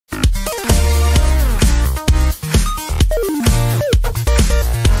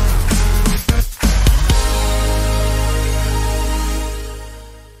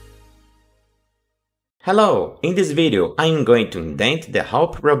Hello! In this video, I am going to indent the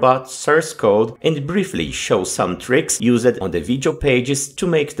Help Robot source code and briefly show some tricks used on the video pages to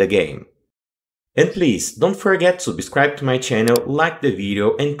make the game. And please, don't forget to subscribe to my channel, like the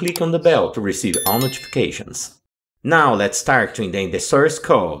video and click on the bell to receive all notifications. Now let's start to indent the source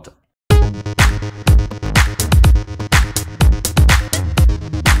code.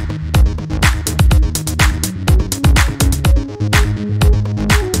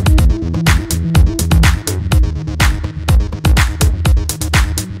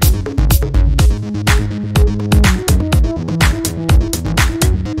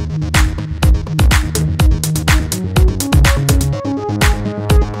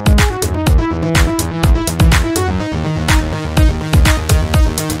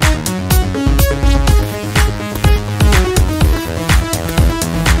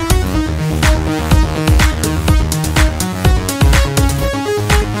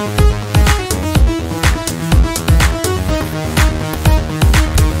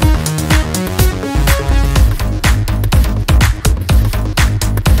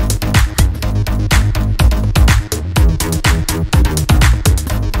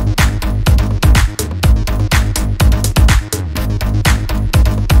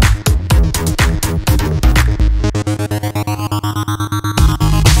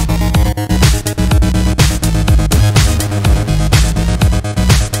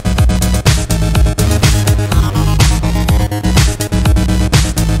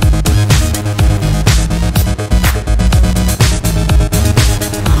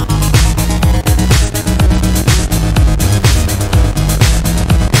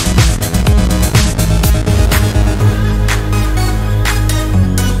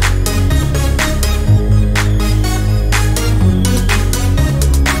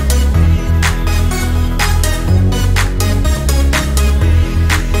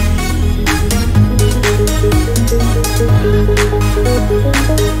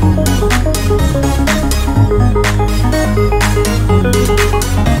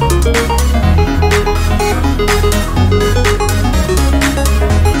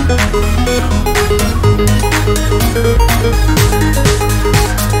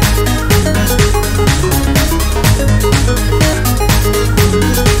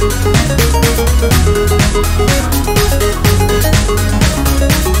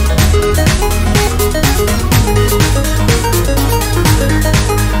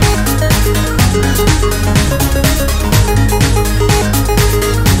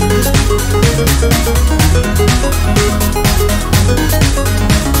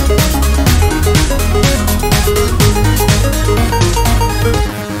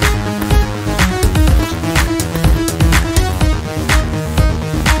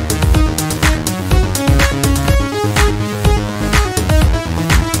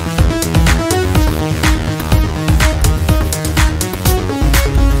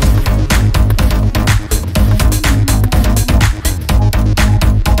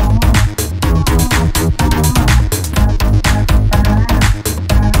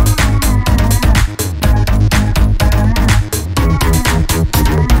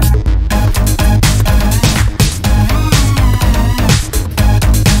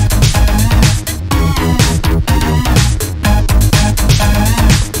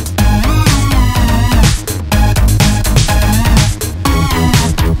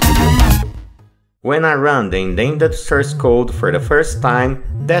 When I ran the indented source code for the first time,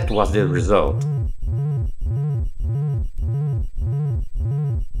 that was the result.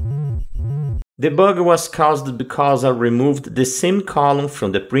 The bug was caused because I removed the semicolon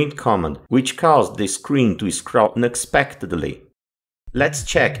from the print command, which caused the screen to scroll unexpectedly. Let's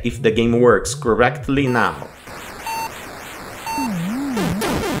check if the game works correctly now.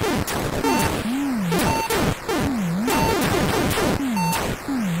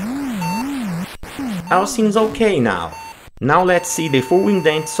 All seems okay now. Now let's see the full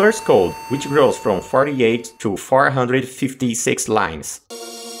indent source code, which grows from 48 to 456 lines.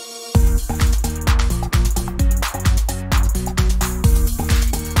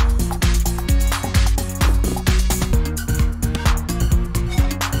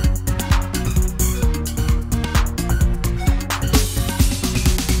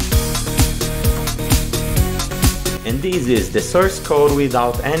 And this is the source code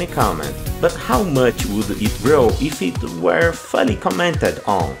without any comment. But how much would it grow if it were fully commented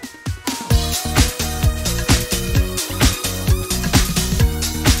on?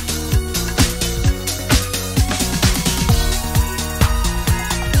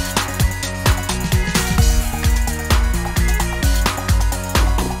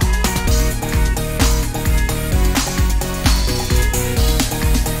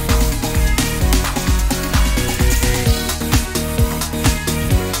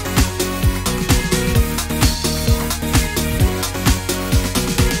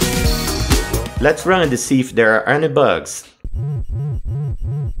 Let's run and see if there are any bugs.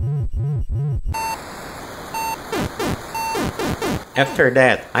 After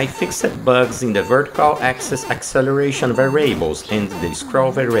that, I fixed bugs in the vertical axis acceleration variables and the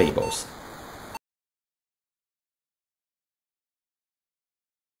scroll variables.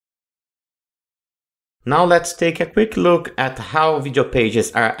 Now let's take a quick look at how video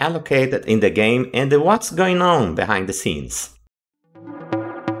pages are allocated in the game and what's going on behind the scenes.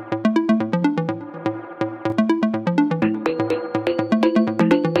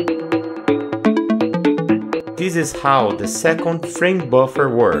 This is how the second frame buffer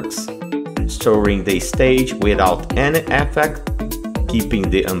works, storing the stage without any effect, keeping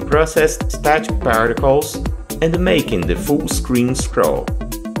the unprocessed static particles, and making the full screen scroll.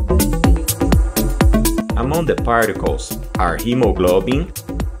 Among the particles are hemoglobin,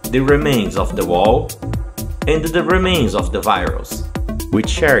 the remains of the wall, and the remains of the virus, which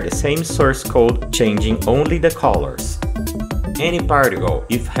share the same source code, changing only the colors. Any particle,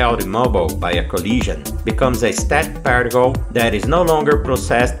 if held immobile by a collision, becomes a static particle that is no longer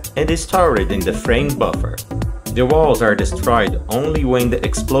processed and is stored in the frame buffer. The walls are destroyed only when the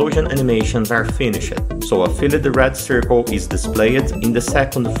explosion animations are finished, so a filled red circle is displayed in the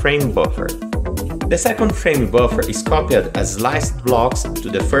second frame buffer. The second frame buffer is copied as sliced blocks to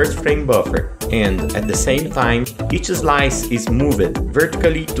the first frame buffer, and at the same time, each slice is moved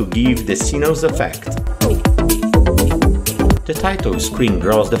vertically to give the sinuous effect. The title screen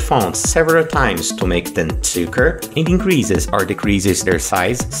draws the fonts several times to make them thicker and increases or decreases their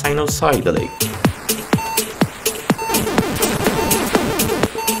size sinusoidally.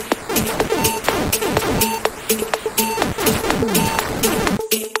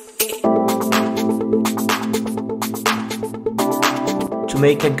 To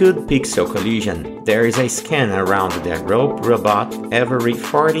make a good pixel collision, there is a scan around the rope robot every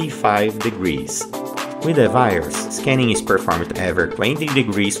 45 degrees. With the virus, scanning is performed every 20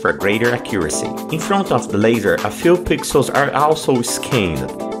 degrees for greater accuracy. In front of the laser, a few pixels are also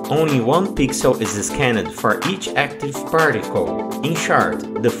scanned. Only one pixel is scanned for each active particle. In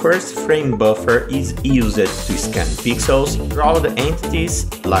short, the first frame buffer is used to scan pixels, draw the entities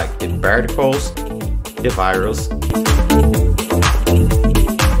like the particles, the virus,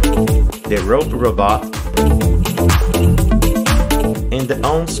 the rope robot, and the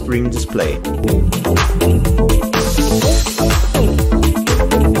on-screen display.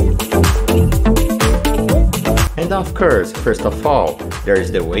 And of course, first of all, there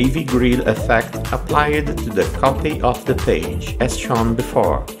is the wavy grid effect applied to the copy of the page, as shown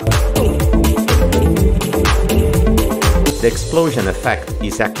before. The explosion effect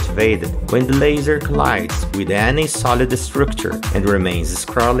is activated when the laser collides with any solid structure and remains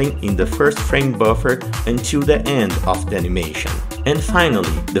scrolling in the first frame buffer until the end of the animation. And finally,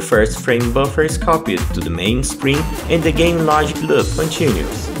 the first frame buffer is copied to the main screen and the game logic loop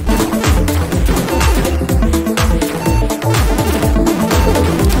continues.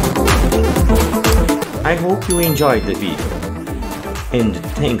 I hope you enjoyed the video, and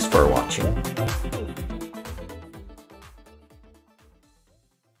thanks for watching.